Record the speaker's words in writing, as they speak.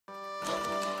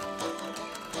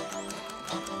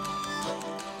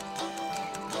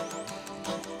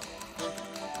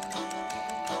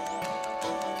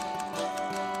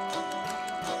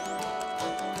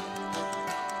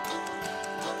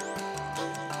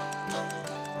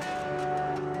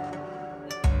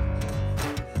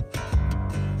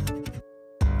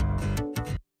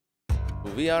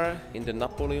We are in the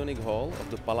Napoleonic hall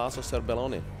of the Palazzo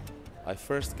Serbelloni. I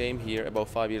first came here about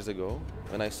 5 years ago.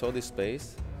 When I saw this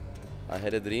space, I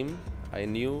had a dream. I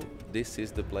knew this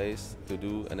is the place to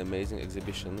do an amazing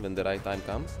exhibition when the right time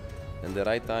comes. And the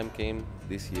right time came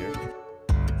this year.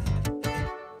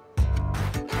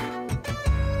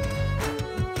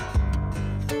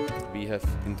 We have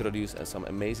introduced some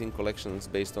amazing collections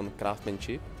based on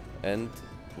craftsmanship. And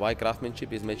why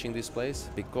craftsmanship is matching this place?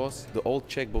 Because the old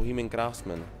Czech Bohemian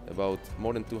craftsmen, about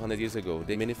more than 200 years ago,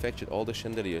 they manufactured all the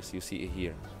chandeliers you see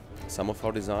here. Some of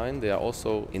our design, they are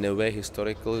also in a way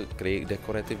historical,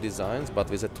 decorative designs, but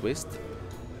with a twist.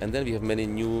 And then we have many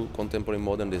new contemporary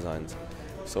modern designs.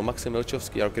 So Maxim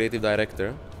Velchovsky, our creative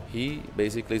director, he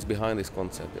basically is behind this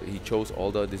concept. He chose all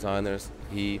the designers,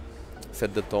 he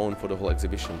set the tone for the whole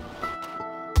exhibition.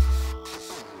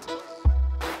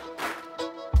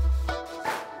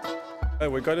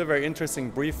 We got a very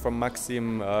interesting brief from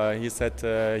Maxim. He said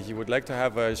he would like to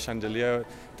have a chandelier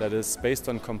that is based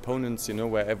on components, you know,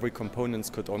 where every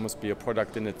component could almost be a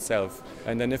product in itself.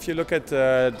 And then if you look at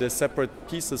the separate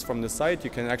pieces from the side,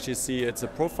 you can actually see it's a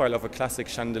profile of a classic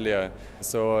chandelier.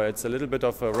 So it's a little bit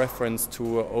of a reference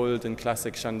to old and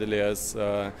classic chandeliers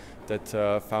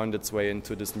that found its way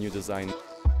into this new design.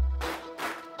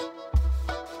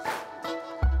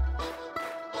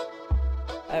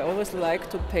 I always like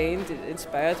to paint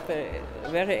inspired by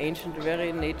very ancient,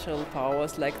 very natural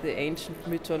powers like the ancient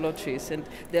mythologies, and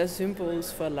they are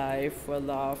symbols for life, for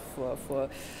love, for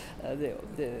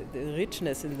the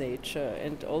richness in nature.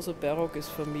 And also Baroque is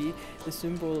for me the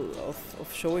symbol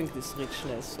of showing this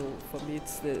richness. So for me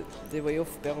it's the way of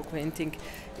Baroque painting.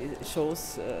 It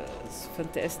shows it's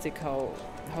fantastic how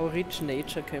rich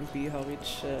nature can be, how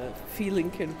rich feeling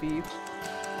can be.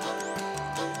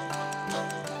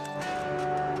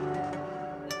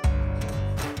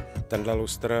 Tenhle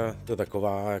lustr to je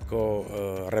taková jako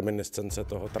reminiscence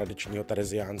toho tradičního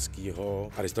tereziánského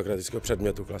aristokratického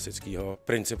předmětu klasického.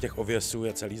 Princip těch ověsů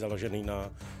je celý založený na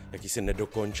jakýsi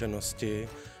nedokončenosti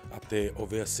a ty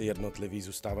ověsy jednotlivý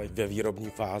zůstávají ve výrobní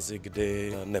fázi,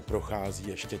 kdy neprochází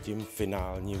ještě tím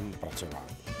finálním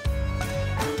pracováním.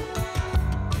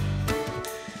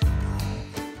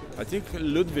 I think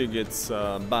Ludwig it's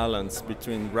a balance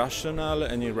between rational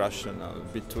and irrational,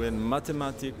 between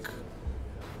mathematic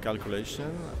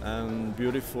calculation and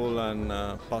beautiful and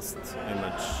past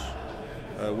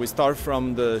image. We start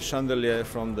from the chandelier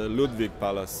from the Ludwig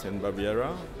Palace in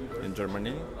Baviera, in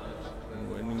Germany.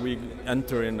 When we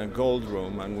enter in a gold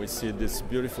room and we see this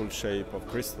beautiful shape of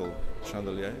crystal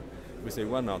chandelier, we say,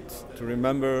 why not? To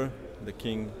remember the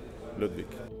King Ludwig.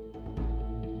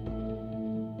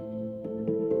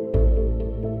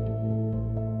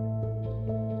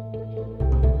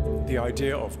 The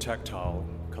idea of tactile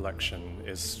collection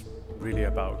is really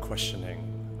about questioning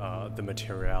the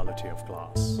materiality of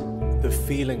glass. The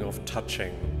feeling of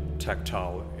touching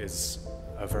tactile is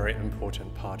a very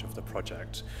important part of the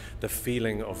project. The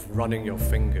feeling of running your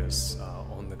fingers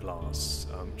on the glass,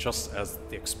 just as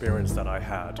the experience that I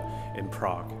had in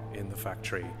Prague, in the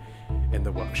factory, in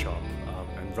the workshop,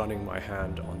 and running my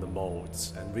hand on the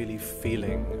molds and really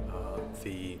feeling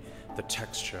the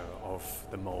texture of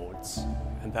the molds.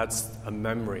 And that's a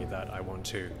memory that I want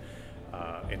to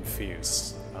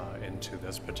infuse into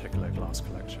this particular glass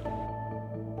collection.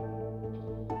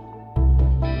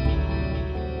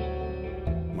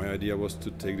 My idea was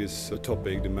to take this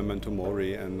topic, the memento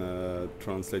mori, and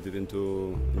translate it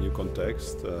into a new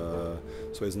context.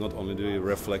 So it's not only the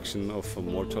reflection of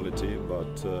mortality,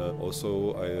 but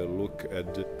also I look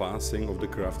at the passing of the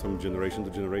craft from generation to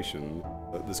generation.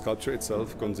 The sculpture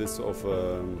itself consists of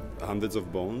hundreds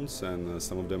of bones, and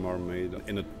some of them are made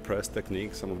in a press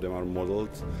technique, some of them are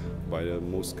modeled by the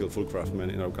most skillful craftsmen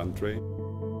in our country.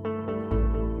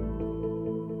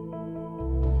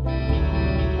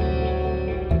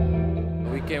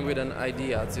 We came with an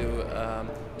idea to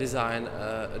design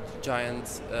a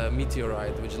giant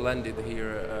meteorite which landed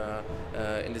here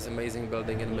in this amazing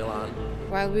building in Milan.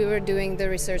 While we were doing the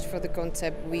research for the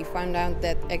concept, we found out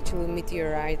that actual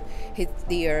meteorite hit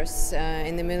the Earth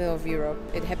in the middle of Europe.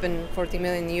 It happened 40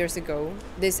 million years ago.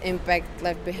 This impact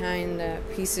left behind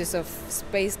pieces of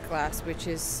space glass, which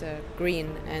is green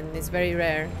and it's very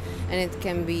rare, and it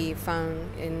can be found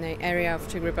in the area of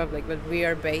Czech Republic, but we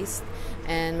are based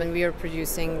and when we are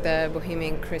producing the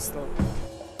Bohemian crystal.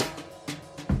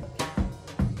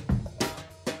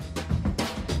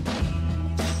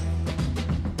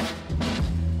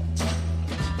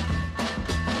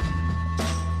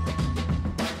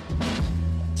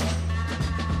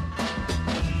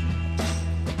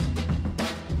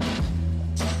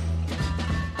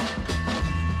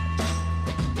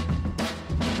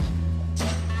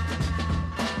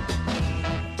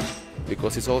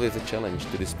 because it's always a challenge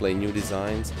to display new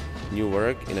designs, new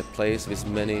work in a place with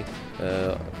many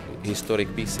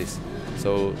historic pieces.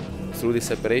 So through this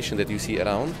separation that you see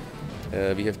around,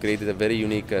 we have created a very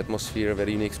unique atmosphere, a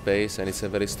very unique space, and it's a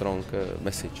very strong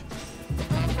message.